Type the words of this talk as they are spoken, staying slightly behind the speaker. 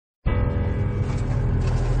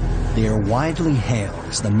They are widely hailed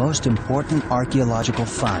as the most important archaeological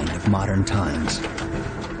find of modern times.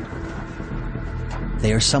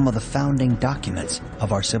 They are some of the founding documents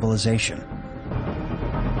of our civilization.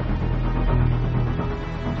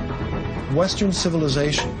 Western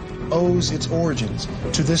civilization owes its origins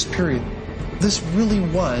to this period. This really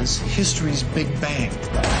was history's Big Bang.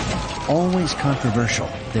 Always controversial,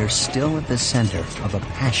 they're still at the center of a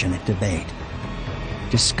passionate debate.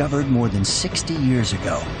 Discovered more than 60 years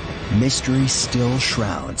ago, mystery still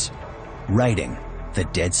shrouds, writing the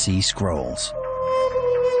Dead Sea Scrolls.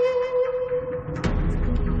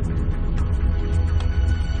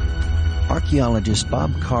 Archaeologist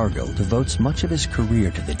Bob Cargill devotes much of his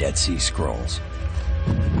career to the Dead Sea Scrolls.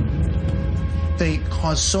 They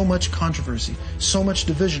cause so much controversy, so much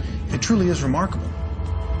division. It truly is remarkable.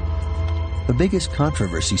 The biggest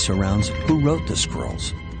controversy surrounds who wrote the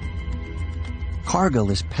scrolls. Cargill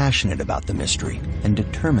is passionate about the mystery and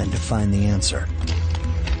determined to find the answer.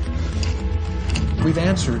 We've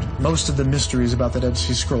answered most of the mysteries about the Dead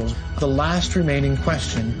Sea Scrolls. The last remaining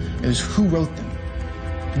question is who wrote them?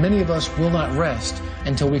 Many of us will not rest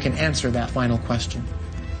until we can answer that final question.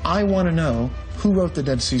 I want to know who wrote the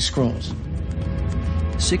Dead Sea Scrolls.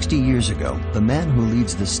 60 years ago, the man who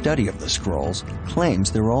leads the study of the scrolls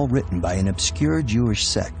claims they're all written by an obscure Jewish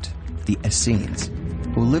sect, the Essenes,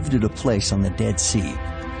 who lived at a place on the Dead Sea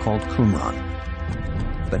called Qumran.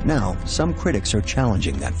 But now, some critics are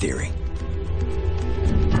challenging that theory.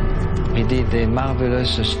 He did a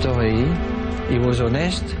marvelous story. He was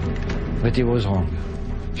honest, but he was wrong.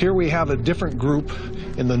 Here we have a different group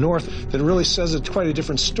in the north that really says it's quite a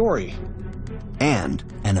different story. And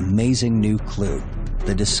an amazing new clue,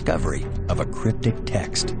 the discovery of a cryptic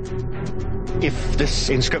text. If this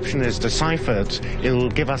inscription is deciphered, it will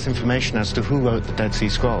give us information as to who wrote the Dead Sea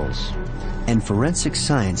Scrolls. And forensic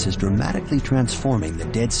science is dramatically transforming the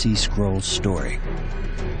Dead Sea Scrolls story.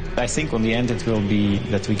 I think on the end it will be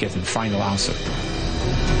that we get a final answer.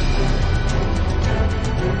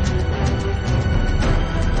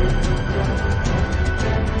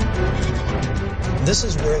 This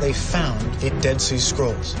is where they found the Dead Sea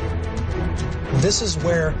Scrolls. This is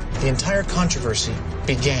where the entire controversy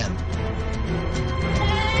began.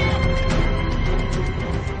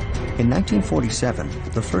 In 1947,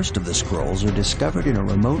 the first of the scrolls are discovered in a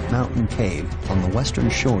remote mountain cave on the western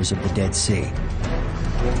shores of the Dead Sea.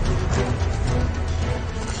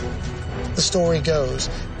 The story goes,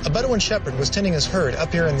 a Bedouin shepherd was tending his herd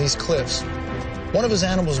up here in these cliffs. One of his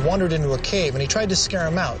animals wandered into a cave and he tried to scare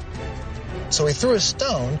him out. So he threw a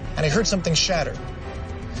stone and he heard something shatter.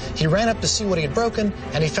 He ran up to see what he had broken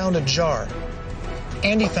and he found a jar.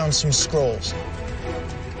 And he found some scrolls.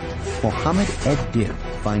 Mohammed Ed-Dib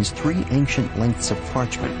finds 3 ancient lengths of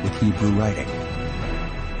parchment with Hebrew writing.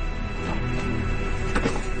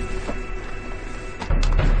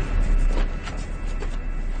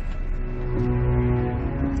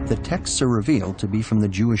 The texts are revealed to be from the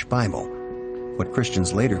Jewish Bible, what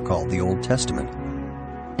Christians later called the Old Testament,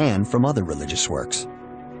 and from other religious works.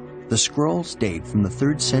 The scrolls date from the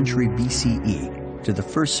 3rd century BCE to the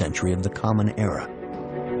 1st century of the Common Era.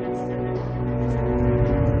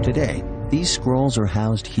 Today, these scrolls are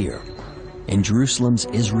housed here, in Jerusalem's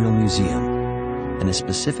Israel Museum, in a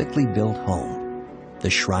specifically built home, the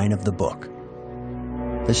Shrine of the Book.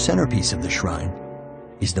 The centerpiece of the shrine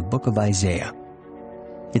is the Book of Isaiah.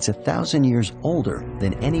 It's 1,000 years older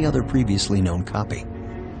than any other previously known copy.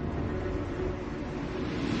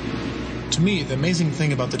 To me, the amazing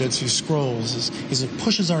thing about the Dead Sea Scrolls is it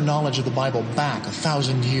pushes our knowledge of the Bible back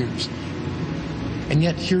 1,000 years. And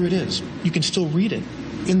yet, here it is. You can still read it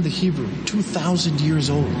in the Hebrew, 2,000 years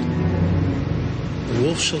old. The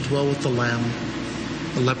wolf shall dwell with the lamb,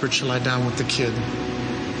 the leopard shall lie down with the kid,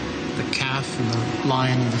 the calf and the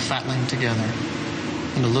lion and the fatling together,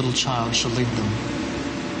 and a little child shall lead them.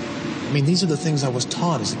 I mean, these are the things I was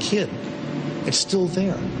taught as a kid. It's still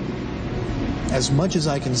there. As much as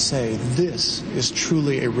I can say, this is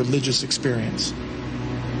truly a religious experience.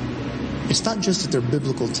 It's not just that they're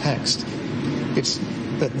biblical text. It's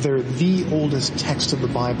that they're the oldest text of the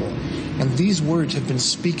Bible. And these words have been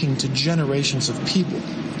speaking to generations of people,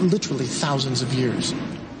 literally thousands of years.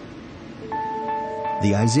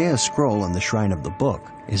 The Isaiah scroll in the Shrine of the Book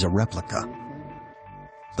is a replica.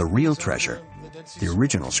 The real treasure, the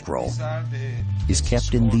original scroll, is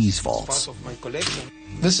kept in these vaults.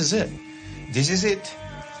 This is it. This is it.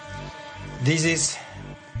 This is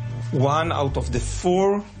one out of the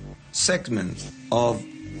 4 segments of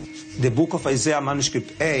the Book of Isaiah,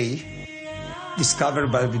 Manuscript A,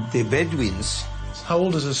 discovered by the Bedouins. How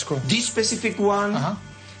old is this scroll? This specific one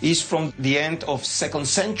is from the end of 2nd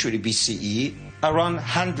century BCE, around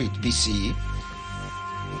 100 BCE.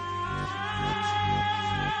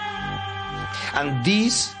 And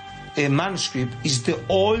this manuscript is the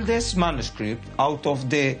oldest manuscript out of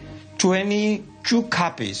the 22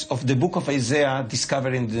 copies of the book of Isaiah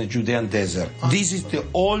discovered in the Judean desert. This is the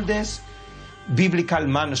oldest biblical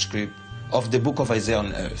manuscript of the book of Isaiah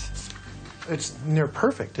on earth. It's near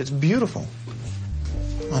perfect. It's beautiful.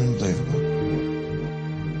 Unbelievable.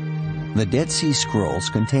 The Dead Sea Scrolls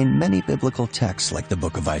contain many biblical texts like the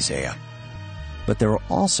book of Isaiah. But there are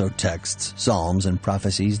also texts, psalms, and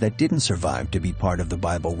prophecies that didn't survive to be part of the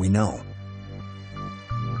Bible we know.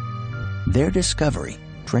 Their discovery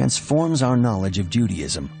transforms our knowledge of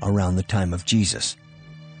Judaism around the time of Jesus.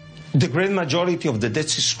 The great majority of the Dead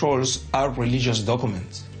Sea Scrolls are religious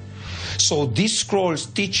documents. So these scrolls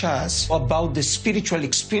teach us about the spiritual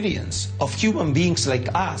experience of human beings like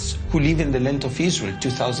us who live in the land of Israel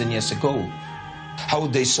 2,000 years ago. How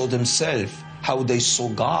they saw themselves, how they saw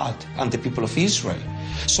God and the people of Israel.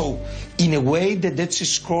 So in a way, the Dead Sea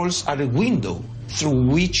Scrolls are a window through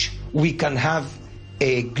which we can have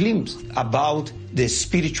a glimpse about the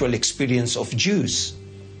spiritual experience of Jews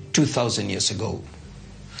 2,000 years ago.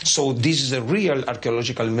 So this is a real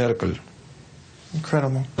archaeological miracle.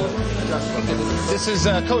 Incredible. This is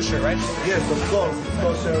kosher, right? Yes, of course.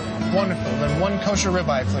 Kosher. Wonderful. Then one kosher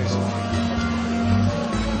ribeye, please.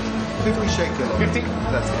 50 shekel. 50?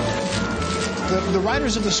 That's it. The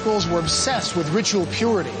writers of the scrolls were obsessed with ritual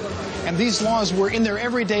purity, and these laws were in their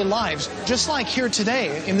everyday lives, just like here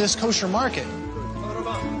today in this kosher market.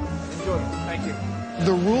 Enjoy. Thank you.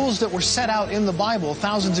 The rules that were set out in the Bible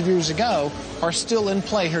thousands of years ago are still in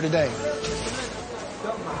play here today.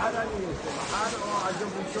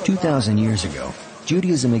 2,000 years ago,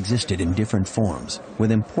 Judaism existed in different forms,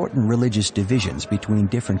 with important religious divisions between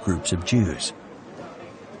different groups of Jews.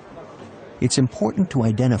 It's important to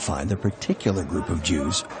identify the particular group of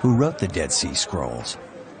Jews who wrote the Dead Sea Scrolls.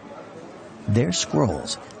 Their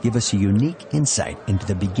scrolls give us a unique insight into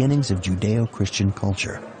the beginnings of Judeo-Christian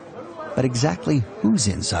culture. But exactly whose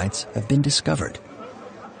insights have been discovered?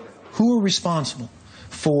 Who are responsible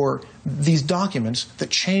for these documents that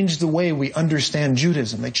change the way we understand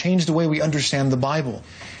Judaism? They change the way we understand the Bible.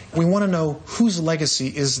 We want to know whose legacy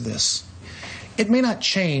is this. It may not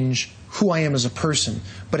change who I am as a person,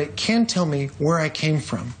 but it can tell me where I came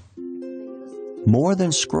from. More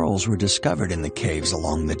than scrolls were discovered in the caves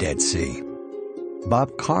along the Dead Sea.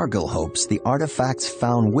 Bob Cargill hopes the artifacts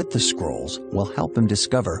found with the scrolls will help him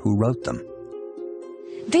discover who wrote them.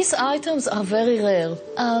 These items are very rare.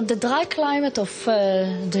 The dry climate of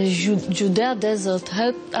the Judea desert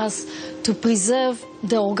helped us to preserve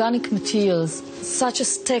the organic materials, such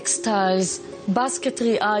as textiles,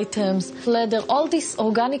 basketry items, leather. All these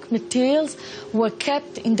organic materials were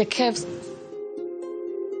kept in the caves.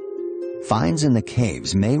 Finds in the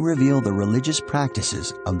caves may reveal the religious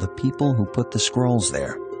practices of the people who put the scrolls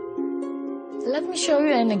there. Let me show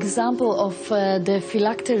you an example of the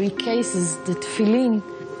phylactery cases, the tefillin.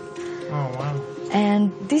 Oh, wow.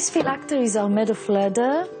 And these phylacteries are made of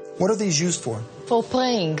leather. What are these used for? For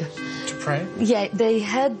praying. To pray? Yeah, they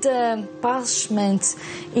had parchments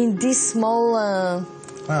in these small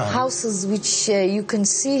houses which you can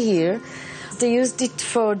see here. They used it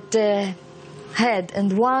for the head,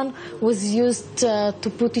 and one was used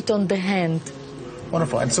to put it on the hand.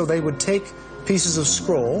 Wonderful. And so they would take pieces of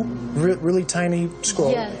scroll, really tiny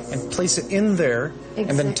scroll, yes, and place it in there,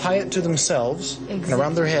 and then tie it to themselves and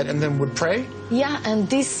around their head, and then would pray? Yeah, and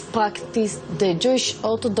this practice, the Jewish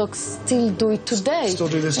Orthodox still do it today. Still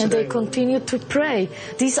do this and today. They continue to pray.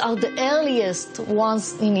 These are the earliest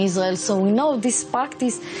ones in Israel, so we know this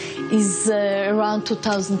practice is around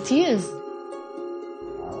 2,000 years.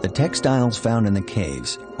 The textiles found in the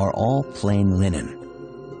caves are all plain linen.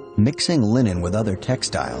 Mixing linen with other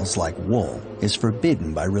textiles, like wool, is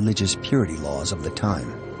forbidden by religious purity laws of the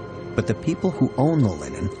time. But the people who own the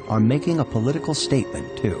linen are making a political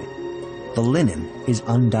statement, too. The linen is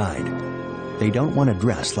undyed. They don't want to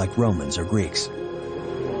dress like Romans or Greeks.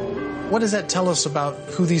 What does that tell us about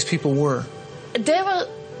who these people were? They were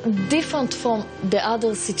different from the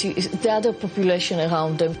other population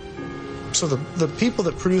around them. So the people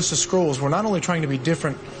that produced the scrolls were not only trying to be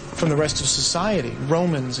different from the rest of society,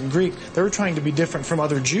 Romans and Greek, they were trying to be different from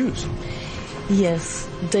other Jews. Yes,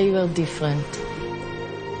 they were different.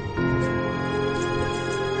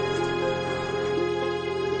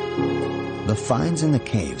 The finds in the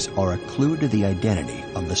caves are a clue to the identity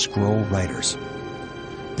of the scroll writers.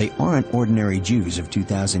 They aren't ordinary Jews of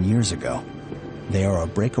 2,000 years ago. They are a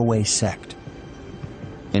breakaway sect.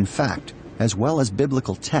 In fact, as well as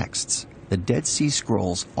biblical texts, the Dead Sea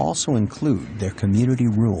Scrolls also include their community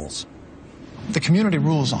rules. The community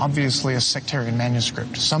rule is obviously a sectarian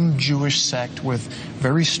manuscript. Some Jewish sect with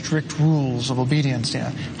very strict rules of obedience,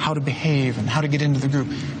 how to behave and how to get into the group.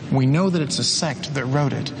 We know that it's a sect that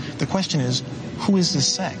wrote it. The question is, who is this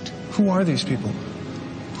sect? Who are these people?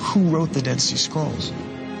 Who wrote the Dead Sea Scrolls?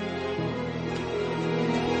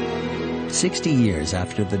 60 years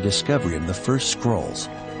after the discovery of the first scrolls,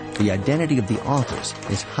 the identity of the authors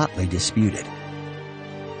is hotly disputed.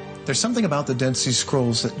 There's something about the Dead Sea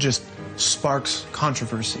Scrolls that just sparks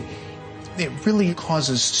controversy. It really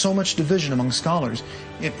causes so much division among scholars.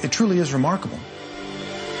 It truly is remarkable.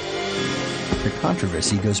 The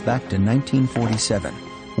controversy goes back to 1947,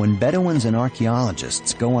 when Bedouins and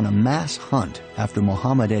archaeologists go on a mass hunt after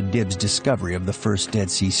Muhammad ed-Dib's discovery of the first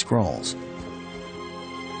Dead Sea Scrolls.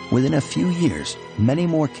 Within a few years, many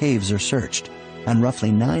more caves are searched, and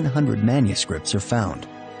roughly 900 manuscripts are found.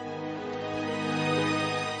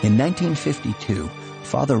 In 1952,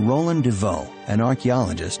 Father Roland DeVoe, an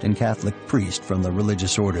archaeologist and Catholic priest from the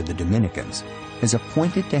religious order the Dominicans, is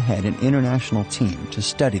appointed to head an international team to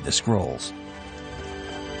study the scrolls.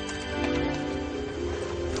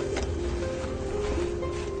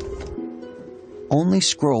 Only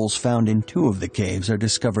scrolls found in 2 of the caves are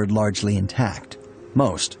discovered largely intact.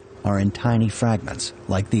 Most are in tiny fragments,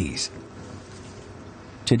 like these.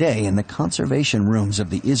 Today, in the conservation rooms of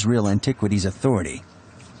the Israel Antiquities Authority,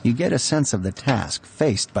 you get a sense of the task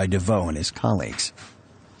faced by DeVoe and his colleagues.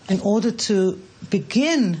 In order to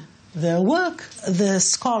begin their work, the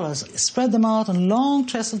scholars spread them out on long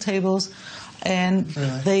trestle tables, and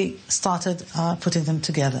they started putting them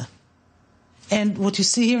together. And what you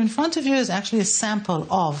see here in front of you is actually a sample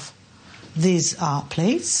of these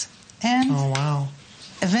plates. And oh, wow.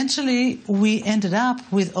 Eventually, we ended up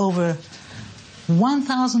with over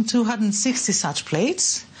 1,260 such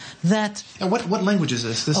plates. That. And what language is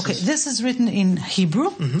this? This is written in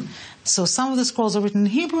Hebrew. Mm-hmm. So some of the scrolls are written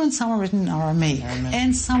in Hebrew and some are written in Aramaic.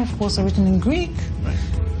 And some, of course, are written in Greek. Right.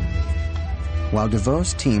 While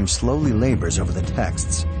DeVoe's team slowly labors over the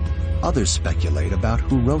texts, others speculate about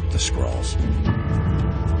who wrote the scrolls.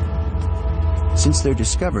 Since they're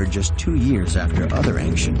discovered just 2 years after other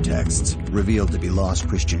ancient texts revealed to be lost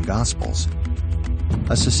Christian Gospels,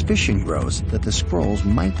 a suspicion grows that the scrolls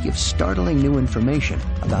might give startling new information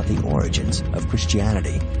about the origins of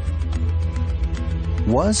Christianity.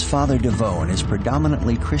 Was Father DeVoe and his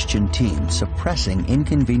predominantly Christian team suppressing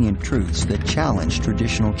inconvenient truths that challenge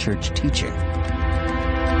traditional church teaching?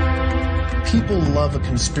 People love a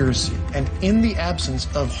conspiracy, and in the absence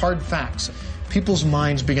of hard facts, people's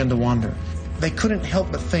minds began to wander. They couldn't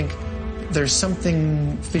help but think there's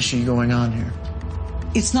something fishy going on here.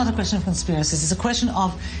 It's not a question of conspiracies. It's a question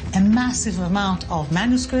of a massive amount of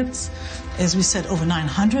manuscripts. As we said, over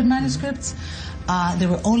 900 manuscripts. There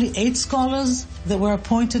were only 8 scholars that were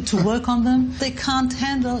appointed to work on them. They can't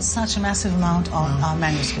handle such a massive amount of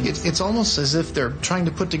manuscripts. It's almost as if they're trying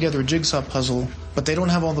to put together a jigsaw puzzle, but they don't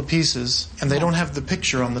have all the pieces, and they don't have the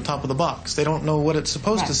picture on the top of the box. They don't know what it's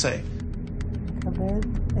supposed to say.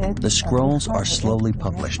 The scrolls are slowly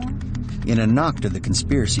published. In a knock to the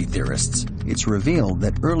conspiracy theorists, it's revealed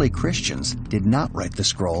that early Christians did not write the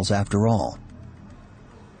scrolls after all.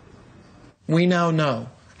 We now know,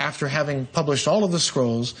 after having published all of the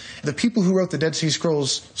scrolls, the people who wrote the Dead Sea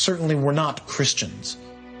Scrolls certainly were not Christians.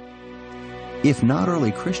 If not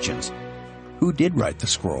early Christians, who did write the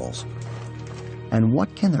scrolls? And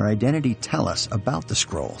what can their identity tell us about the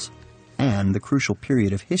scrolls and the crucial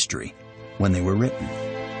period of history when they were written?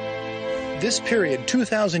 This period,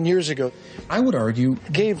 2,000 years ago, I would argue,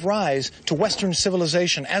 gave rise to Western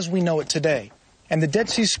civilization as we know it today. And the Dead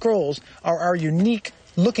Sea Scrolls are our unique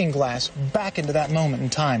looking glass back into that moment in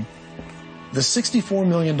time. The $64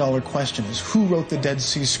 million question is, who wrote the Dead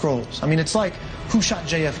Sea Scrolls? I mean, it's like, who shot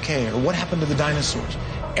JFK, or what happened to the dinosaurs?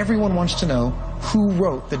 Everyone wants to know who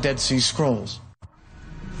wrote the Dead Sea Scrolls.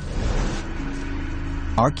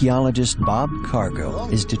 Archaeologist Bob Cargill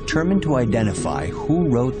is determined to identify who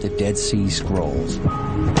wrote the Dead Sea Scrolls.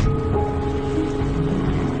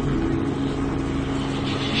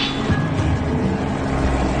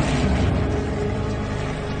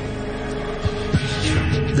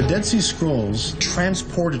 The Dead Sea Scrolls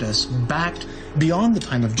transported us back beyond the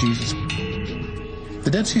time of Jesus.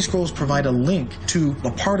 The Dead Sea Scrolls provide a link to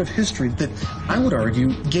a part of history that, I would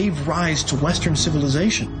argue, gave rise to Western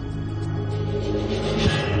civilization.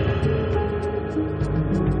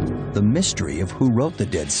 The mystery of who wrote the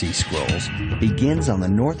Dead Sea Scrolls begins on the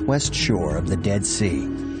northwest shore of the Dead Sea.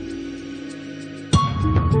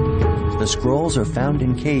 The scrolls are found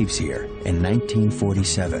in caves here in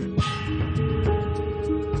 1947.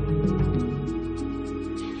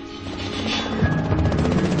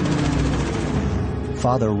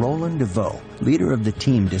 Father Roland DeVoe, leader of the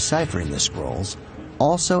team deciphering the scrolls,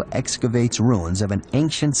 also excavates ruins of an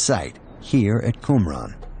ancient site here at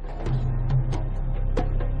Qumran.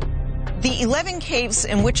 The 11 caves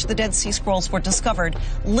in which the Dead Sea Scrolls were discovered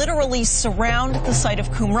literally surround the site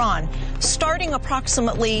of Qumran, starting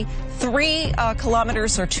approximately 3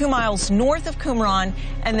 kilometers or 2 miles north of Qumran,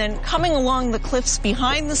 and then coming along the cliffs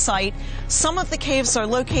behind the site. Some of the caves are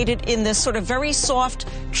located in this sort of very soft,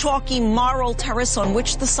 chalky marl terrace on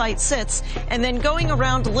which the site sits, and then going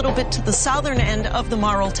around a little bit to the southern end of the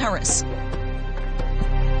marl terrace.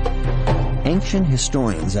 Ancient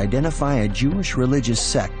historians identify a Jewish religious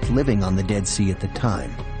sect living on the Dead Sea at the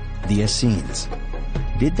time, the Essenes.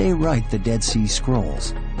 Did they write the Dead Sea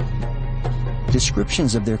Scrolls?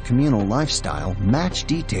 Descriptions of their communal lifestyle match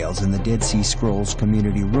details in the Dead Sea Scrolls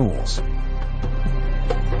community rules.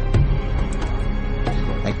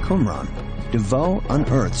 At Qumran, DeVoe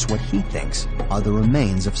unearths what he thinks are the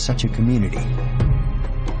remains of such a community.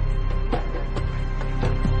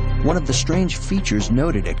 One of the strange features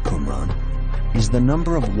noted at Qumran is the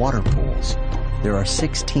number of water pools. There are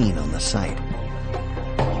 16 on the site.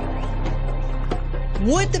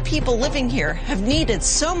 Would the people living here have needed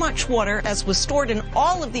so much water as was stored in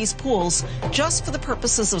all of these pools just for the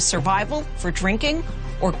purposes of survival, for drinking?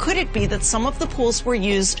 Or could it be that some of the pools were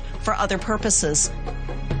used for other purposes?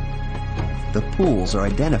 The pools are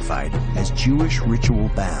identified as Jewish ritual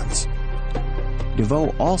baths.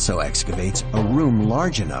 DeVoe also excavates a room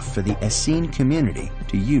large enough for the Essene community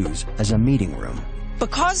to use as a meeting room.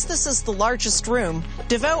 Because this is the largest room,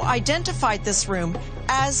 DeVoe identified this room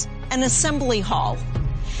as an assembly hall.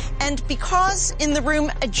 And because in the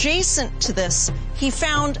room adjacent to this, he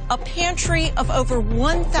found a pantry of over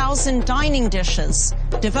 1,000 dining dishes,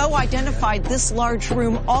 DeVoe identified this large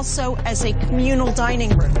room also as a communal dining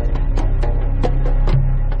room.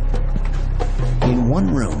 In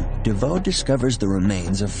one room, DeVoe discovers the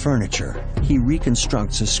remains of furniture. He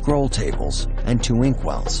reconstructs his scroll tables and 2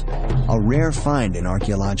 inkwells, a rare find in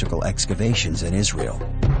archaeological excavations in Israel.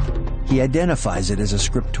 He identifies it as a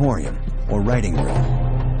scriptorium, or writing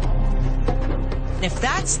room. If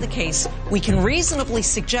that's the case, we can reasonably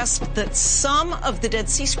suggest that some of the Dead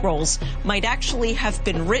Sea Scrolls might actually have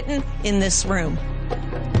been written in this room.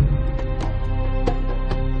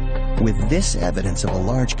 With this evidence of a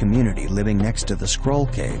large community living next to the scroll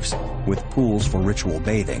caves, with pools for ritual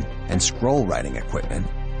bathing and scroll writing equipment,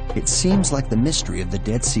 it seems like the mystery of the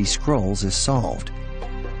Dead Sea Scrolls is solved.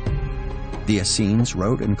 The Essenes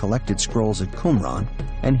wrote and collected scrolls at Qumran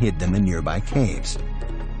and hid them in nearby caves.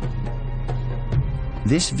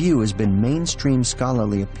 This view has been mainstream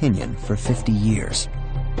scholarly opinion for 50 years.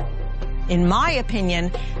 In my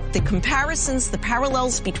opinion, the comparisons, the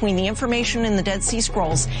parallels between the information in the Dead Sea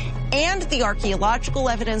Scrolls and the archaeological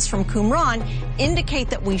evidence from Qumran indicate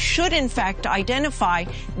that we should, in fact, identify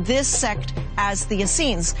this sect as the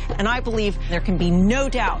Essenes. And I believe there can be no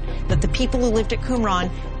doubt that the people who lived at Qumran,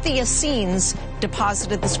 the Essenes,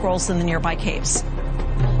 deposited the scrolls in the nearby caves.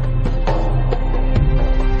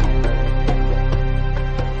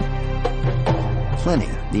 Pliny,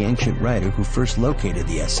 the ancient writer who first located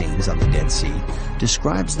the Essenes on the Dead Sea,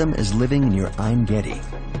 describes them as living near Ein Gedi.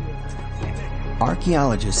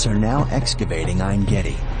 Archaeologists are now excavating Ein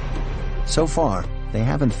Gedi. So far, they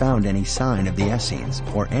haven't found any sign of the Essenes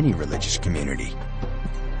or any religious community.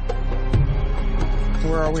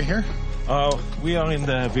 Where are we here? We are in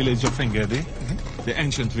the village of Ein Gedi, the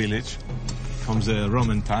ancient village from the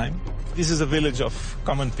Roman time. This is a village of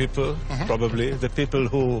common people, probably, the people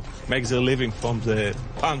who make their living from the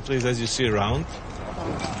palm trees as you see around.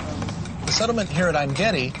 The settlement here at Ein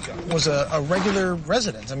Gedi was a regular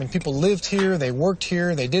residence. I mean, people lived here, they worked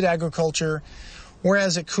here, they did agriculture,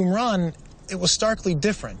 whereas at Qumran, it was starkly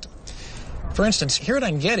different. For instance, here at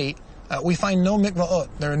Ein Gedi, we find no mikvahot.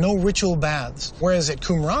 There are no ritual baths. Whereas at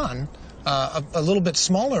Qumran, a little bit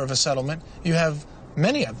smaller of a settlement, you have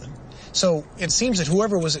many of them. So it seems that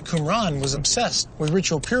whoever was at Qumran was obsessed with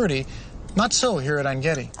ritual purity. Not so here at Ein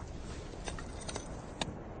Gedi.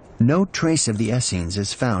 No trace of the Essenes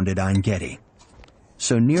is found at Ein Gedi.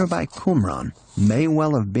 So nearby Qumran may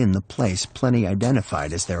well have been the place Pliny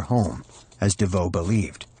identified as their home, as DeVoe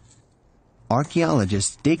believed.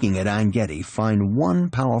 Archaeologists digging at Ein Gedi find one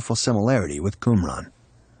powerful similarity with Qumran.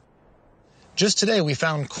 Just today we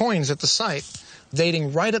found coins at the site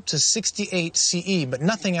dating right up to 68 CE, but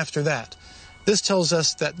nothing after that. This tells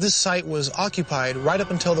us that this site was occupied right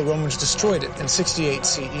up until the Romans destroyed it in 68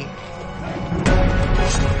 CE.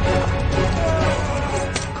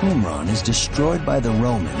 Qumran is destroyed by the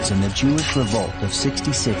Romans in the Jewish revolt of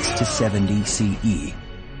 66 to 70 CE.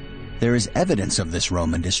 There is evidence of this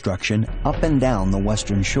Roman destruction up and down the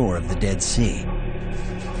western shore of the Dead Sea.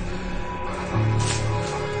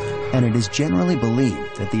 And it is generally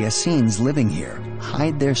believed that the Essenes living here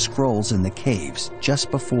hide their scrolls in the caves just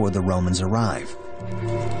before the Romans arrive.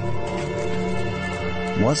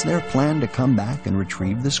 Was their plan to come back and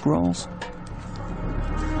retrieve the scrolls?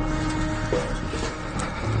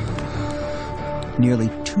 Nearly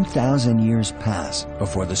 2,000 years pass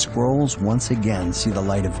before the scrolls once again see the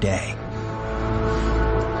light of day.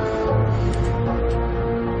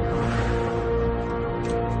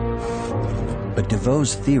 But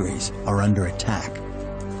DeVoe's theories are under attack.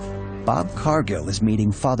 Bob Cargill is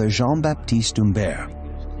meeting Father Jean-Baptiste Humbert,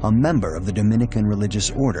 a member of the Dominican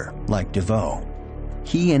religious order like DeVoe.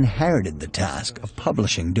 He inherited the task of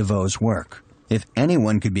publishing DeVoe's work. If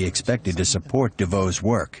anyone could be expected to support DeVoe's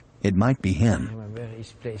work, it might be him.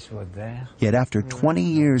 Yet after 20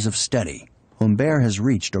 years of study, Humbert has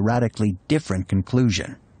reached a radically different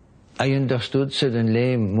conclusion. I understood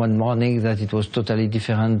suddenly one morning that it was totally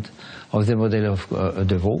different of the model of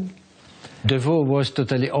DeVoe. DeVoe was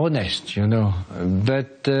totally honest, you know,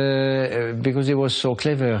 but because he was so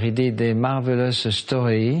clever, he did a marvelous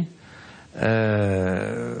story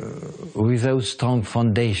without strong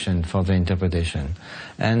foundation for the interpretation.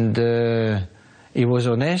 And he was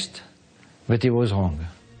honest, but he was wrong.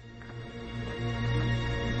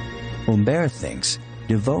 Humbert thinks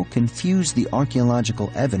DeVoe confused the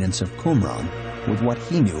archaeological evidence of Qumran with what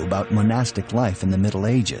he knew about monastic life in the Middle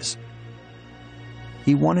Ages.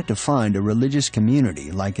 He wanted to find a religious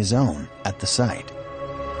community like his own at the site.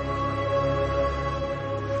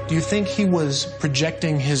 Do you think he was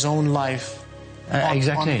projecting his own life on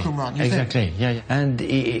Qumran? Exactly, yeah. And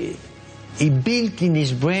he built in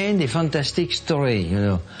his brain a fantastic story, you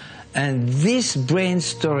know. And this brain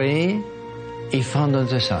story he found on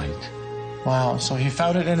the site. Wow, so he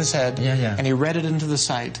found it in his head, and he read it into the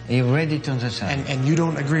site. He read it on the site. And you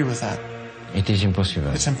don't agree with that? It is impossible.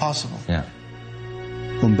 It's impossible. Yeah.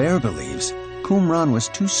 Humbert believes Qumran was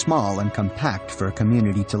too small and compact for a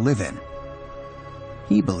community to live in.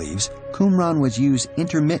 He believes Qumran was used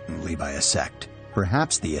intermittently by a sect,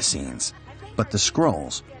 perhaps the Essenes, but the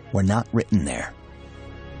scrolls were not written there.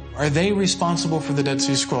 Are they responsible for the Dead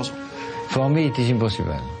Sea Scrolls? For me, it is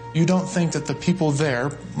impossible. You don't think that the people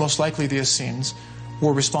there, most likely the Essenes,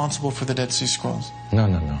 were responsible for the Dead Sea Scrolls?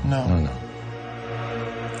 No.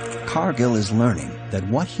 Cargill is learning that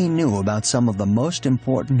what he knew about some of the most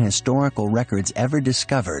important historical records ever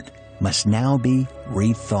discovered must now be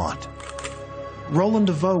rethought. Roland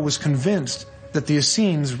DeVoe was convinced that the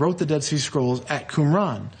Essenes wrote the Dead Sea Scrolls at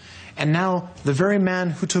Qumran. And now the very man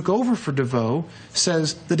who took over for DeVoe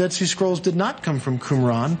says the Dead Sea Scrolls did not come from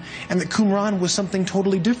Qumran and that Qumran was something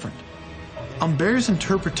totally different. Humbert's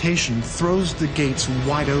interpretation throws the gates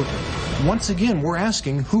wide open. Once again, we're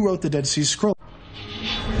asking who wrote the Dead Sea Scrolls.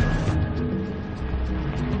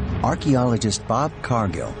 Archaeologist Bob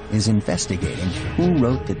Cargill is investigating who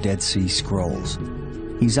wrote the Dead Sea Scrolls.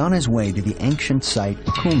 He's on his way to the ancient site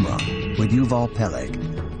Qumran with Yuval Peleg.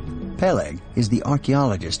 Peleg is the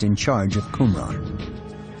archaeologist in charge of Qumran.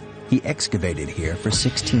 He excavated here for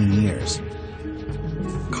 16 years.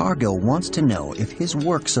 Cargill wants to know if his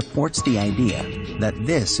work supports the idea that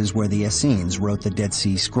this is where the Essenes wrote the Dead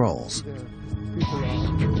Sea Scrolls.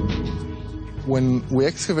 When we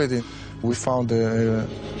excavated, we found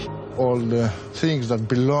all the things that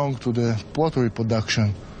belong to the pottery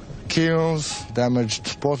production. Kilns,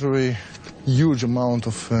 damaged pottery, huge amount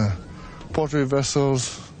of pottery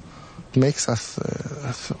vessels. Makes us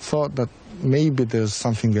thought that maybe there's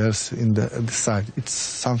something else in the site. It's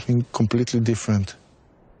something completely different.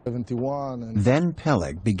 Then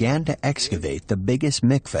Peleg began to excavate the biggest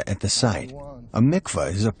mikveh at the site. A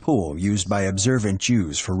mikveh is a pool used by observant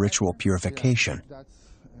Jews for ritual purification.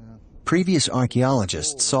 Previous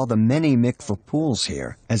archaeologists saw the many mikveh pools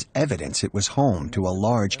here as evidence it was home to a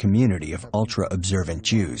large community of ultra-observant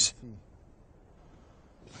Jews.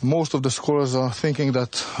 Most of the scholars are thinking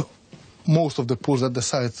that most of the pools at the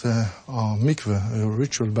site are mikveh, a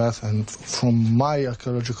ritual bath, and from my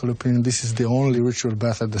archaeological opinion, this is the only ritual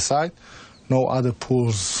bath at the site. No other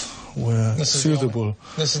pools were suitable.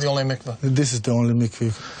 This is the only mikveh? This is the only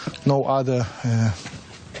mikveh. No other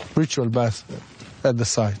ritual bath at the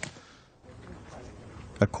site.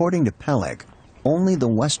 According to Peleg, only the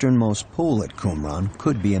westernmost pool at Qumran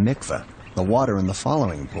could be a mikveh. The water in the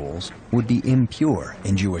following pools would be impure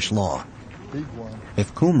in Jewish law.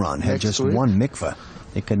 If Qumran had just one mikveh,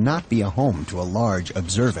 it could not be a home to a large,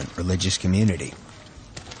 observant religious community.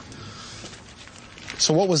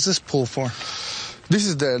 So what was this pool for? This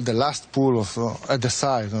is the last pool at the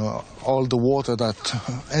site. All the water that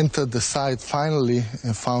entered the site finally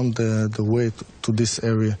found the way to this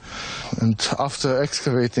area. And after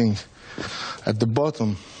excavating at the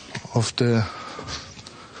bottom of the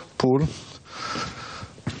pool,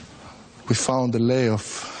 we found a layer of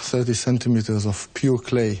 30 centimeters of pure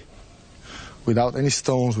clay, without any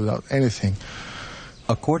stones, without anything.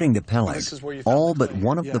 According to Peleg, all but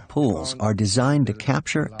one of the pools are designed to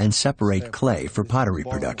capture and separate clay for pottery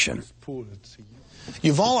production.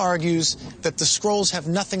 Yuval argues that the scrolls have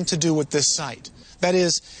nothing to do with this site. That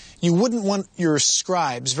is, you wouldn't want your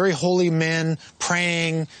scribes, very holy men,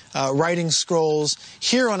 praying, writing scrolls,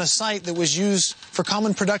 here on a site that was used for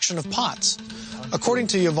common production of pots. According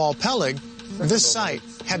to Yuval Peleg, this site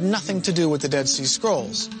had nothing to do with the Dead Sea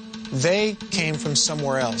Scrolls. They came from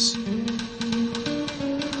somewhere else.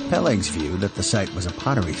 Peleg's view that the site was a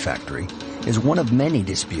pottery factory is one of many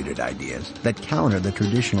disputed ideas that counter the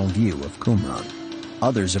traditional view of Qumran.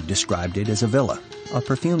 Others have described it as a villa, a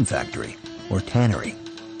perfume factory, or tannery.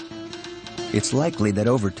 It's likely that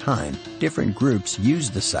over time, different groups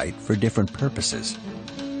used the site for different purposes.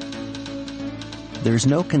 There's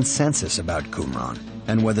no consensus about Qumran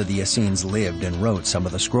and whether the Essenes lived and wrote some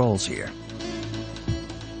of the scrolls here.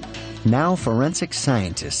 Now forensic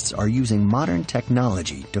scientists are using modern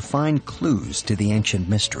technology to find clues to the ancient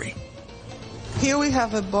mystery. Here we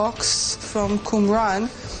have a box from Qumran,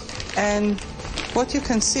 and what you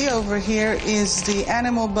can see over here is the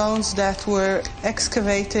animal bones that were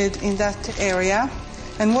excavated in that area.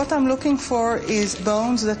 And what I'm looking for is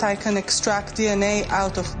bones that I can extract DNA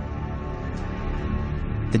out of.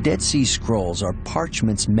 The Dead Sea Scrolls are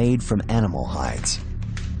parchments made from animal hides.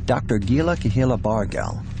 Dr. Gila Kahila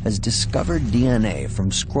Bargal has discovered DNA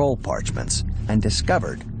from scroll parchments and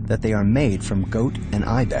discovered that they are made from goat and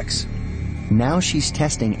ibex. Now she's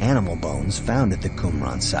testing animal bones found at the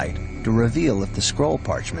Qumran site to reveal if the scroll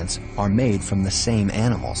parchments are made from the same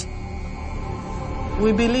animals.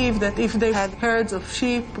 We believe that if they had herds of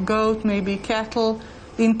sheep, goat, maybe cattle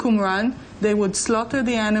in Qumran, they would slaughter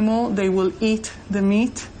the animal, they will eat the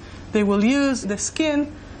meat, they will use the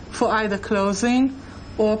skin for either clothing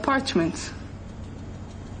or parchment.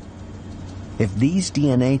 If these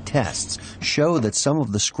DNA tests show that some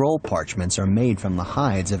of the scroll parchments are made from the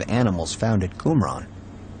hides of animals found at Qumran,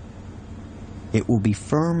 it will be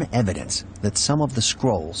firm evidence that some of the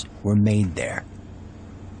scrolls were made there.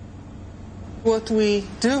 What we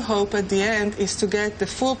do hope at the end is to get the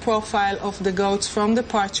full profile of the goats from the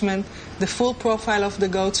parchment, the full profile of the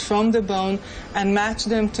goats from the bone, and match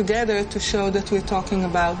them together to show that we're talking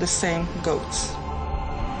about the same goats.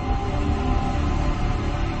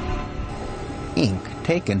 Ink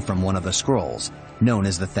taken from one of the scrolls, known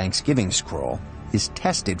as the Thanksgiving Scroll, is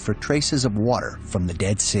tested for traces of water from the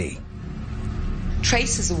Dead Sea.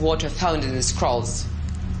 Traces of water found in the scrolls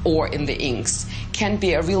or in the inks can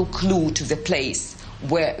be a real clue to the place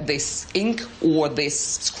where this ink or this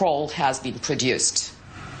scroll has been produced.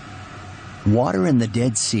 Water in the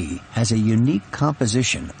Dead Sea has a unique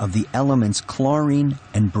composition of the elements chlorine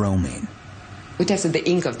and bromine. We tested the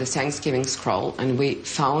ink of the Thanksgiving Scroll, and we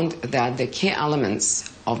found that the key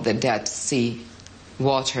elements of the Dead Sea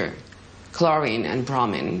water, chlorine and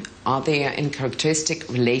bromine, are there in characteristic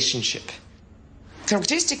relationship.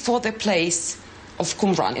 Characteristic for the place of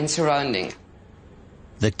Qumran and surrounding.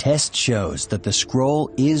 The test shows that the scroll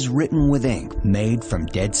is written with ink made from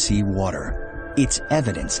Dead Sea water. It's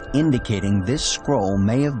evidence indicating this scroll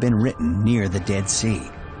may have been written near the Dead Sea,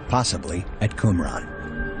 possibly at Qumran.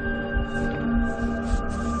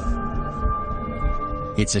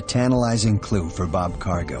 It's a tantalizing clue for Bob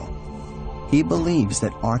Cargill. He believes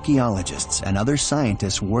that archaeologists and other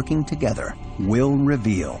scientists working together will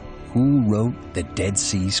reveal who wrote the Dead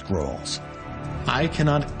Sea Scrolls. I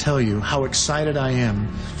cannot tell you how excited I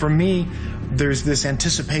am. For me, there's this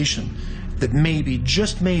anticipation that maybe,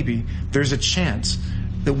 just maybe, there's a chance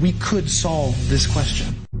that we could solve this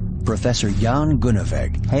question. Professor Jan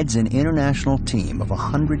Gunneveg heads an international team of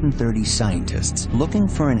 130 scientists looking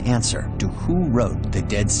for an answer to who wrote the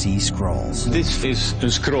Dead Sea Scrolls. This is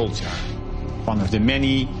a scroll jar, one of the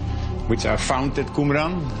many which are found at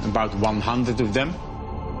Qumran, about 100 of them.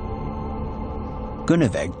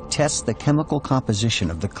 Gunneveg tests the chemical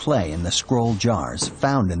composition of the clay in the scroll jars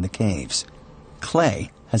found in the caves.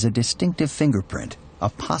 Clay has a distinctive fingerprint, a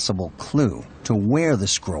possible clue to where the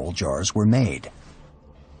scroll jars were made.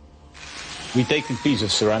 We take a piece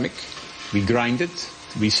of ceramic, we grind it,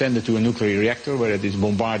 we send it to a nuclear reactor where it is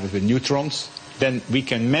bombarded with neutrons. Then we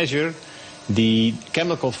can measure the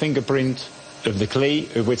chemical fingerprint of the clay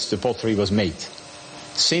of which the pottery was made.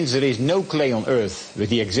 Since there is no clay on Earth with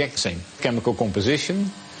the exact same chemical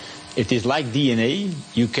composition, it is like DNA.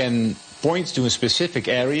 You can point to a specific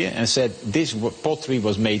area and said, this pottery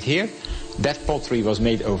was made here, that pottery was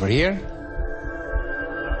made over here.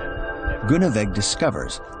 Groeneweg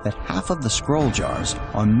discovers that half of the scroll jars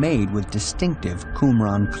are made with distinctive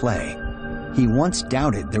Qumran clay. He once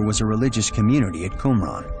doubted there was a religious community at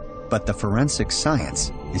Qumran, but the forensic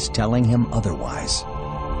science is telling him otherwise.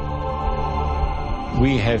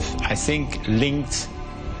 We have, I think, linked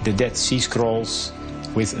the Dead Sea Scrolls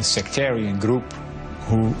with a sectarian group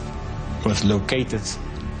who was located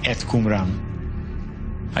at Qumran.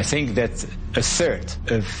 I think that a third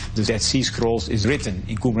of the Dead Sea Scrolls is written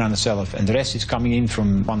in Qumran itself, and the rest is coming in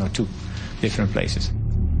from 1 or 2 different places.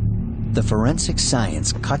 The forensic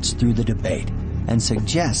science cuts through the debate and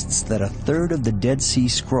suggests that a third of the Dead Sea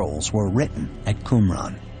Scrolls were written at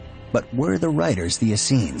Qumran. But were the writers the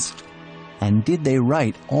Essenes? And did they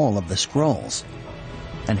write all of the scrolls?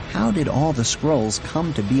 And how did all the scrolls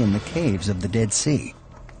come to be in the caves of the Dead Sea?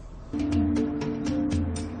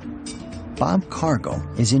 Bob Cargill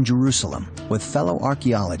is in Jerusalem with fellow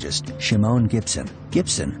archaeologist Shimon Gibson.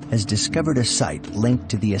 Gibson has discovered a site linked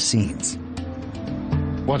to the Essenes.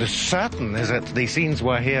 What is certain is that the Essenes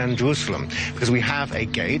were here in Jerusalem, because we have a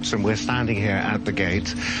gate, and we're standing here at the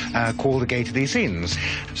gate, called the Gate of the Essenes.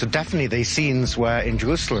 So definitely the Essenes were in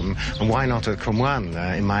Jerusalem, and why not at Qumran,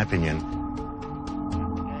 in my opinion.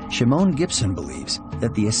 Shimon Gibson believes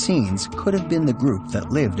that the Essenes could have been the group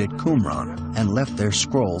that lived at Qumran and left their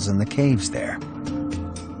scrolls in the caves there.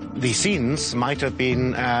 The Essenes might have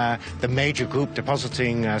been the major group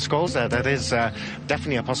depositing scrolls there. That is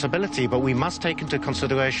definitely a possibility, but we must take into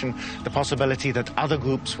consideration the possibility that other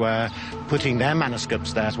groups were putting their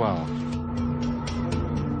manuscripts there as well.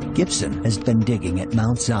 Gibson has been digging at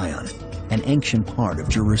Mount Zion, an ancient part of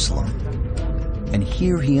Jerusalem. And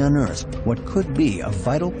here he unearthed what could be a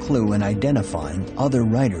vital clue in identifying other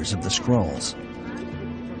writers of the scrolls.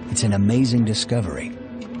 It's an amazing discovery,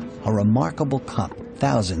 a remarkable cup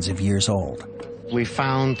thousands of years old. We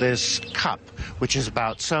found this cup, which is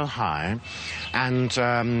about so high, and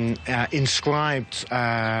inscribed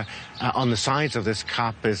on the sides of this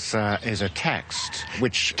cup is a text,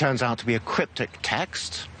 which turns out to be a cryptic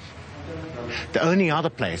text. The only other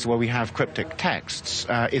place where we have cryptic texts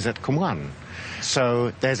is at Qumran.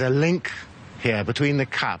 So there's a link here between the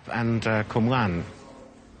cup and Qumran.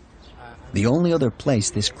 The only other place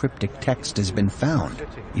this cryptic text has been found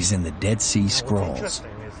is in the Dead Sea Scrolls.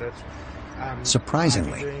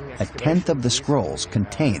 Surprisingly, a tenth of the scrolls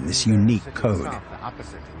contain this unique code.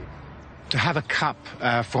 To have a cup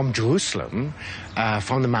from Jerusalem,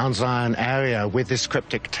 from the Mount Zion area with this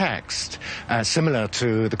cryptic text, similar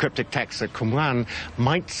to the cryptic text at Qumran,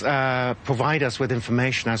 might provide us with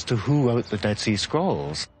information as to who wrote the Dead Sea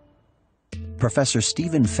Scrolls. Professor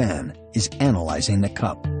Stephen Fan is analyzing the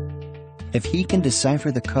cup. If he can decipher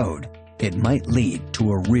the code, it might lead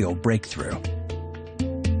to a real breakthrough.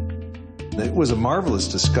 It was a marvelous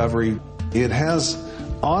discovery. It has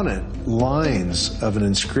on it lines of an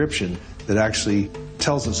inscription that actually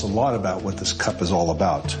tells us a lot about what this cup is all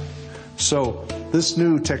about. So this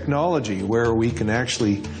new technology where we can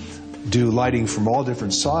actually do lighting from all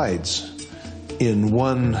different sides in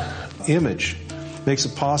one image makes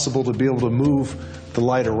it possible to be able to move the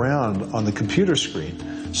light around on the computer screen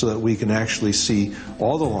so that we can actually see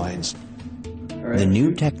all the lines. The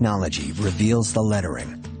new technology reveals the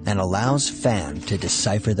lettering and allows Fan to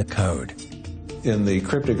decipher the code. In the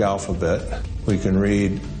cryptic alphabet, we can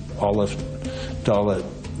read Aleph, Dalet,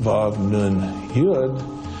 Vav, Nun, Yud,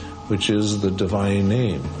 which is the divine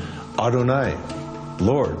name. Adonai,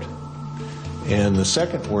 Lord. And the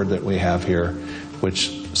second word that we have here,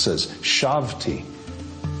 which says Shavti,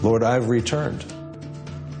 Lord, I've returned.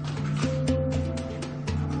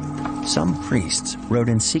 Some priests wrote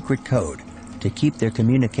in secret code to keep their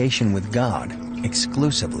communication with God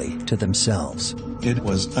exclusively to themselves. It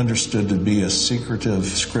was understood to be a secretive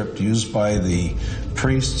script used by the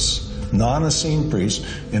priests, non-Essene priests,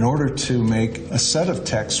 in order to make a set of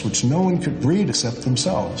texts which no one could read except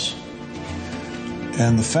themselves.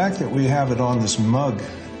 And the fact that we have it on this mug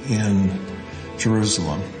in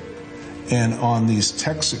Jerusalem and on these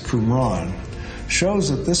texts at Qumran shows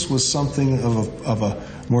that this was something of a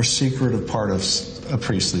more secretive part of a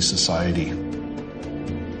priestly society.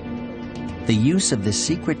 The use of the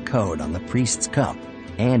secret code on the priest's cup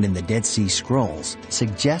and in the Dead Sea Scrolls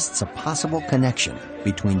suggests a possible connection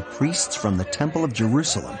between priests from the Temple of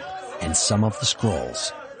Jerusalem and some of the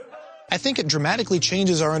scrolls. I think it dramatically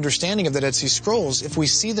changes our understanding of the Dead Sea Scrolls if we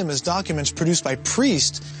see them as documents produced by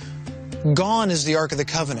priests Gone is the Ark of the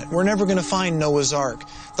Covenant. We're never going to find Noah's Ark.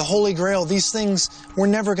 The Holy Grail, these things, we're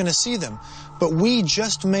never going to see them. But we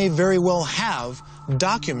just may very well have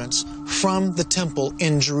documents from the temple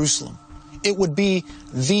in Jerusalem. It would be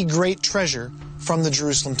the great treasure from the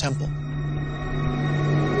Jerusalem temple.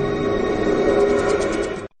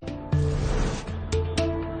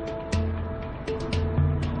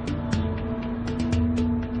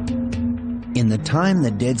 In the time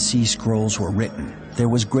the Dead Sea Scrolls were written, there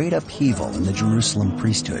was great upheaval in the Jerusalem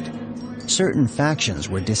priesthood. Certain factions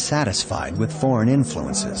were dissatisfied with foreign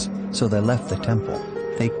influences, so they left the temple.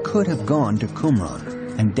 They could have gone to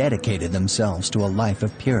Qumran and dedicated themselves to a life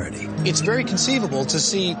of purity. It's very conceivable to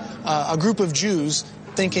see a group of Jews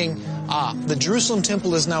thinking, the Jerusalem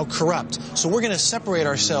temple is now corrupt, so we're going to separate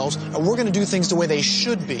ourselves and we're going to do things the way they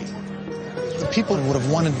should be. The people would have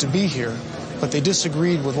wanted to be here, but they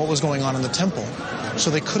disagreed with what was going on in the temple, so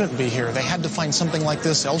they couldn't be here. They had to find something like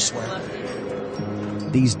this elsewhere.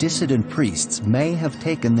 These dissident priests may have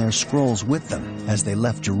taken their scrolls with them as they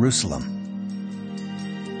left Jerusalem.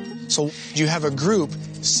 So you have a group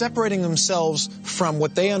separating themselves from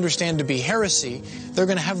what they understand to be heresy. They're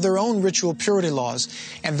going to have their own ritual purity laws,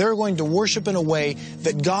 and they're going to worship in a way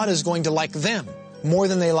that God is going to like them more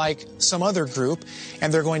than they like some other group,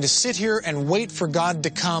 and they're going to sit here and wait for God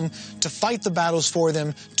to come to fight the battles for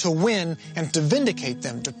them, to win, and to vindicate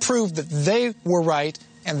them, to prove that they were right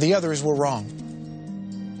and the others were wrong.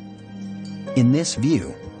 In this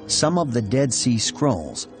view, some of the Dead Sea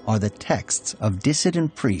Scrolls are the texts of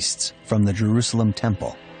dissident priests from the Jerusalem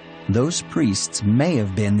temple. Those priests may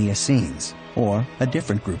have been the Essenes, or a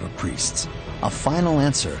different group of priests. A final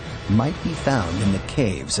answer might be found in the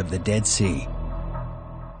caves of the Dead Sea.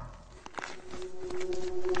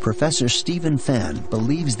 Professor Stephen Fan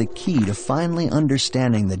believes the key to finally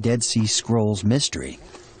understanding the Dead Sea Scrolls mystery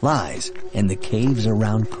lies in the caves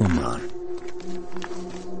around Qumran.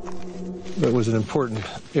 It was an important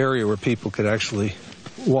area where people could actually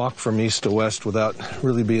walk from east to west without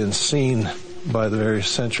really being seen by the various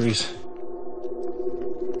sentries.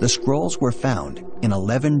 The scrolls were found in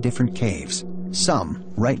 11 different caves, some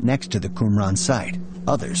right next to the Qumran site,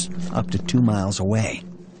 others up to 2 miles away.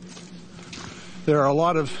 There are a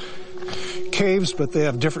lot of caves, but they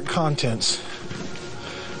have different contents.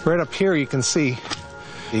 Right up here you can see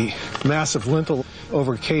the massive lintel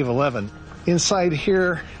over cave 11. Inside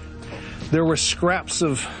here there were scraps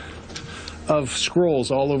of scrolls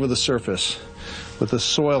all over the surface, with the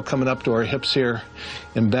soil coming up to our hips here,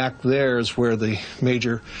 and back there is where the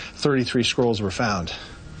major 33 scrolls were found.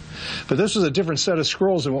 But this is a different set of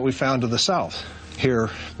scrolls than what we found to the south. Here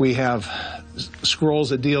we have scrolls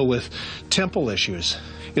that deal with temple issues.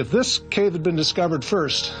 If this cave had been discovered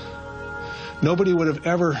first, nobody would have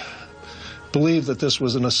ever believed that this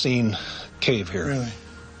was an Essene cave here. Really?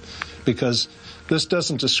 Because this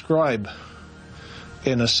doesn't describe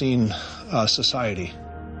an Essene society.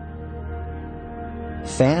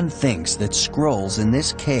 Fan thinks that scrolls in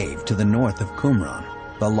this cave to the north of Qumran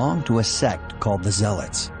belong to a sect called the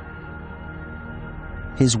Zealots.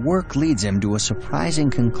 His work leads him to a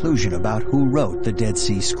surprising conclusion about who wrote the Dead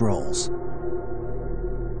Sea Scrolls.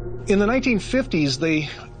 In the 1950s, they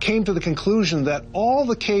came to the conclusion that all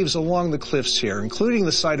the caves along the cliffs here, including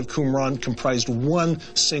the site of Qumran, comprised one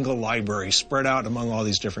single library spread out among all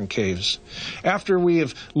these different caves. After we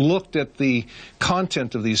have looked at the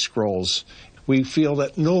content of these scrolls, we feel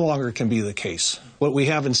that no longer can be the case. What we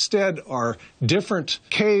have instead are different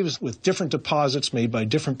caves with different deposits made by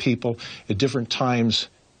different people at different times.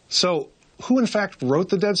 So who in fact wrote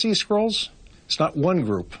the Dead Sea Scrolls? It's not one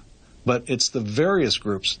group, but it's the various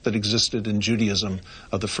groups that existed in Judaism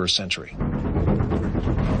of the first century.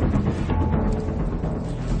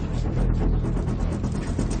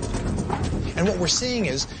 And what we're seeing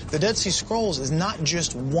is the Dead Sea Scrolls is not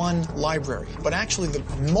just one library, but actually the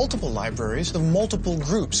multiple libraries of multiple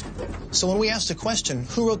groups. So when we ask the question,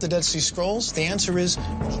 who wrote the Dead Sea Scrolls? The answer is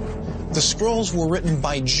the scrolls were written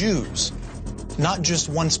by Jews, not just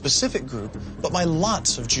one specific group, but by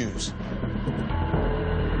lots of Jews.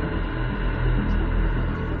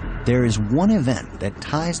 There is one event that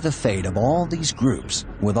ties the fate of all these groups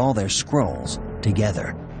with all their scrolls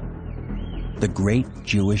together: the Great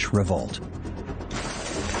Jewish Revolt.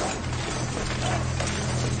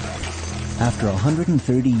 After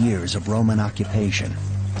 130 years of Roman occupation,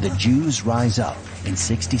 the Jews rise up in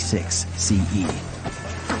 66 CE.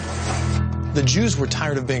 The Jews were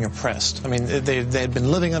tired of being oppressed. I mean, they had been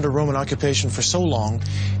living under Roman occupation for so long,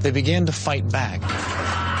 they began to fight back.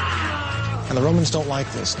 And the Romans don't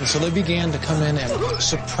like this. And so they began to come in and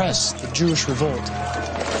suppress the Jewish revolt.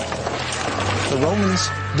 The Romans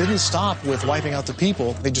didn't stop with wiping out the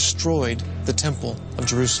people. They destroyed the Temple of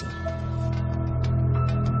Jerusalem.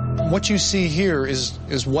 What you see here is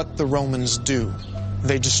what the Romans do.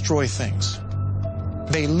 They destroy things.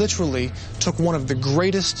 They literally took one of the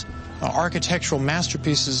greatest architectural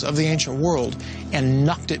masterpieces of the ancient world and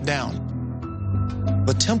knocked it down.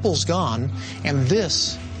 The temple's gone, and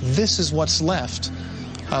this is what's left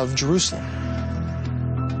of Jerusalem.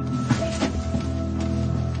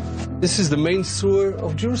 This is the main sewer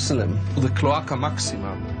of Jerusalem, the Cloaca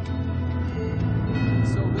Maxima.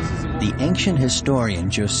 The ancient historian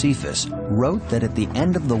Josephus wrote that at the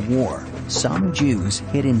end of the war, some Jews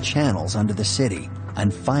hid in channels under the city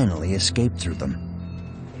and finally escaped through them.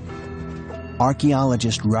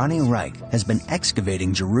 Archaeologist Ronnie Reich has been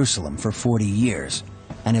excavating Jerusalem for 40 years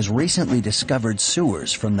and has recently discovered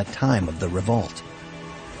sewers from the time of the revolt.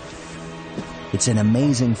 It's an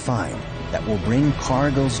amazing find that will bring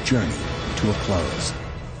Cargill's journey to a close.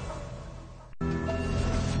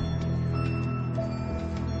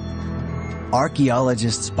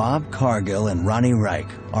 Archaeologists Bob Cargill and Ronnie Reich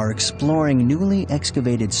are exploring newly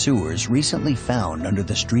excavated sewers recently found under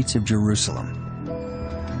the streets of Jerusalem.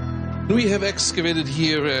 We have excavated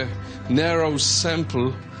here a narrow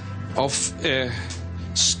sample of a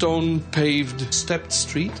stone-paved stepped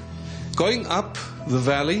street going up the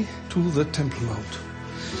valley to the Temple Mount.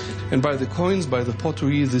 And by the coins, by the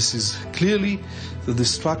pottery, this is clearly the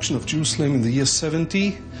destruction of Jerusalem in the year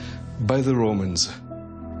 70 by the Romans.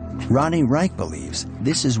 Ronnie Reich believes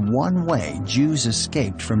this is one way Jews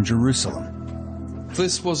escaped from Jerusalem.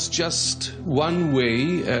 This was just one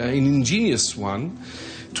way, an ingenious one,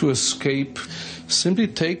 to escape. Simply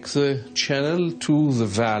take the channel to the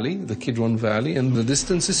valley, the Kidron Valley, and the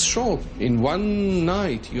distance is short. In one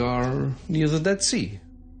night, you are near the Dead Sea.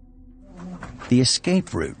 The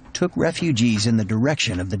escape route took refugees in the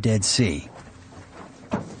direction of the Dead Sea.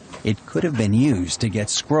 It could have been used to get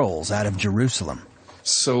scrolls out of Jerusalem.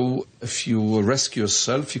 So if you rescue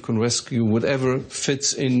yourself, you can rescue whatever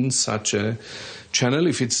fits in such a channel.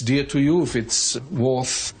 If it's dear to you, if it's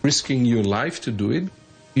worth risking your life to do it,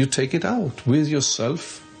 you take it out with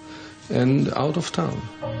yourself and out of town.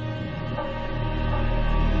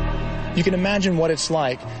 You can imagine what it's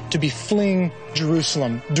like to be fleeing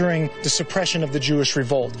Jerusalem during the suppression of the Jewish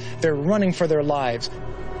revolt. They're running for their lives.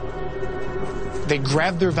 They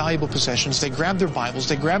grabbed their valuable possessions, they grabbed their Bibles,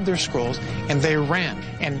 they grabbed their scrolls, and they ran.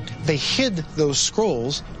 And they hid those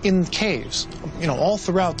scrolls in caves, all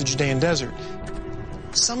throughout the Judean desert.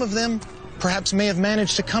 Some of them perhaps may have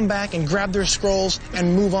managed to come back and grab their scrolls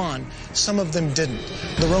and move on. Some of them didn't.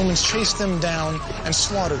 The Romans chased them down and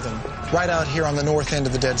slaughtered them right out here on the north end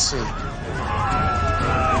of the Dead Sea.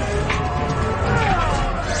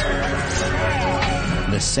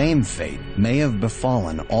 The same fate may have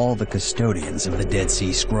befallen all the custodians of the Dead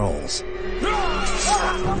Sea Scrolls.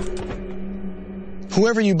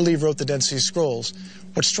 Whoever you believe wrote the Dead Sea Scrolls,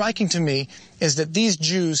 what's striking to me is that these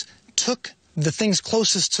Jews took the things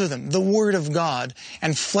closest to them, the Word of God,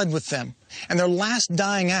 and fled with them. And their last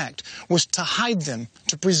dying act was to hide them,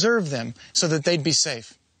 to preserve them, so that they'd be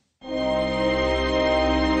safe.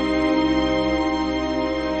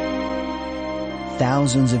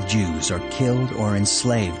 Thousands of Jews are killed or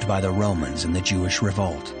enslaved by the Romans in the Jewish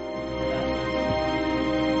revolt.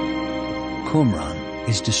 Qumran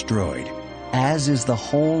is destroyed, as is the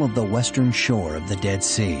whole of the western shore of the Dead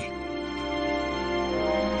Sea.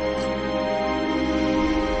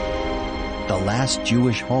 The last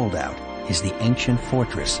Jewish holdout is the ancient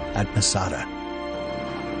fortress at Masada.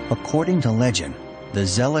 According to legend, the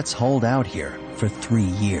Zealots hold out here for 3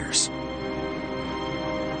 years.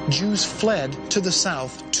 Jews fled to the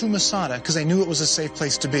south, to Masada, because they knew it was a safe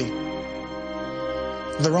place to be.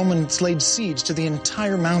 The Romans laid siege to the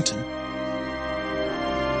entire mountain.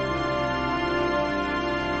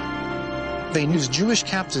 They used Jewish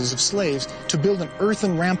captives of slaves to build an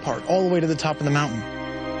earthen rampart all the way to the top of the mountain.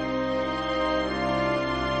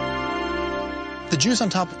 The Jews on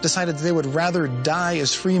top decided that they would rather die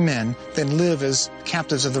as free men than live as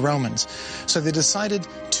captives of the Romans. So they decided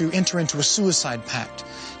to enter into a suicide pact.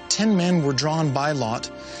 10 men were drawn by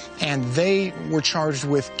lot, and they were charged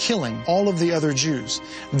with killing all of the other Jews.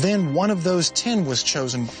 Then one of those 10 was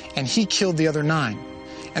chosen, and he killed the other 9.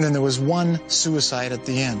 And then there was one suicide at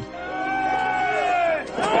the end.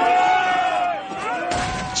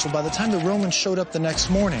 So by the time the Romans showed up the next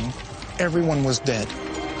morning, everyone was dead.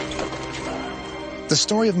 The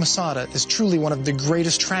story of Masada is truly one of the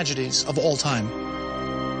greatest tragedies of all time.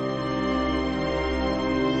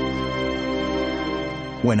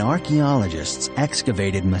 When archaeologists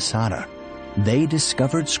excavated Masada, They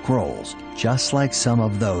discovered scrolls just like some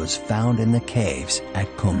of those found in the caves at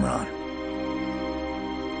Qumran.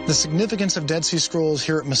 The significance of Dead Sea Scrolls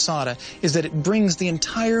here at Masada is that it brings the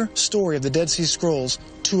entire story of the Dead Sea Scrolls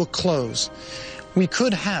to a close. We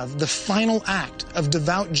could have the final act of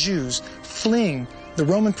devout Jews fleeing the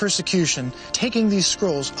Roman persecution, taking these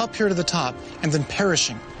scrolls up here to the top, and then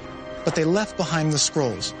perishing. But they left behind the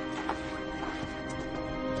scrolls.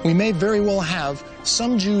 We may very well have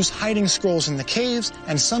some Jews hiding scrolls in the caves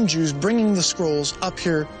and some Jews bringing the scrolls up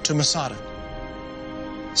here to Masada.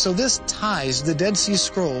 So this ties the Dead Sea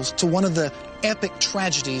Scrolls to one of the epic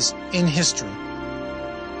tragedies in history.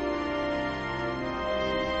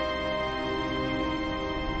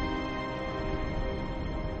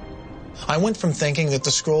 I went from thinking that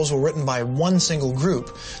the scrolls were written by one single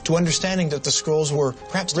group to understanding that the scrolls were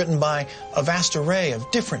perhaps written by a vast array of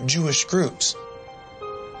different Jewish groups.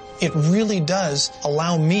 It really does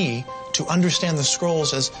allow me to understand the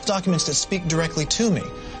scrolls as documents that speak directly to me.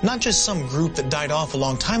 Not just some group that died off a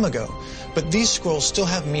long time ago, but these scrolls still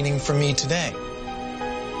have meaning for me today.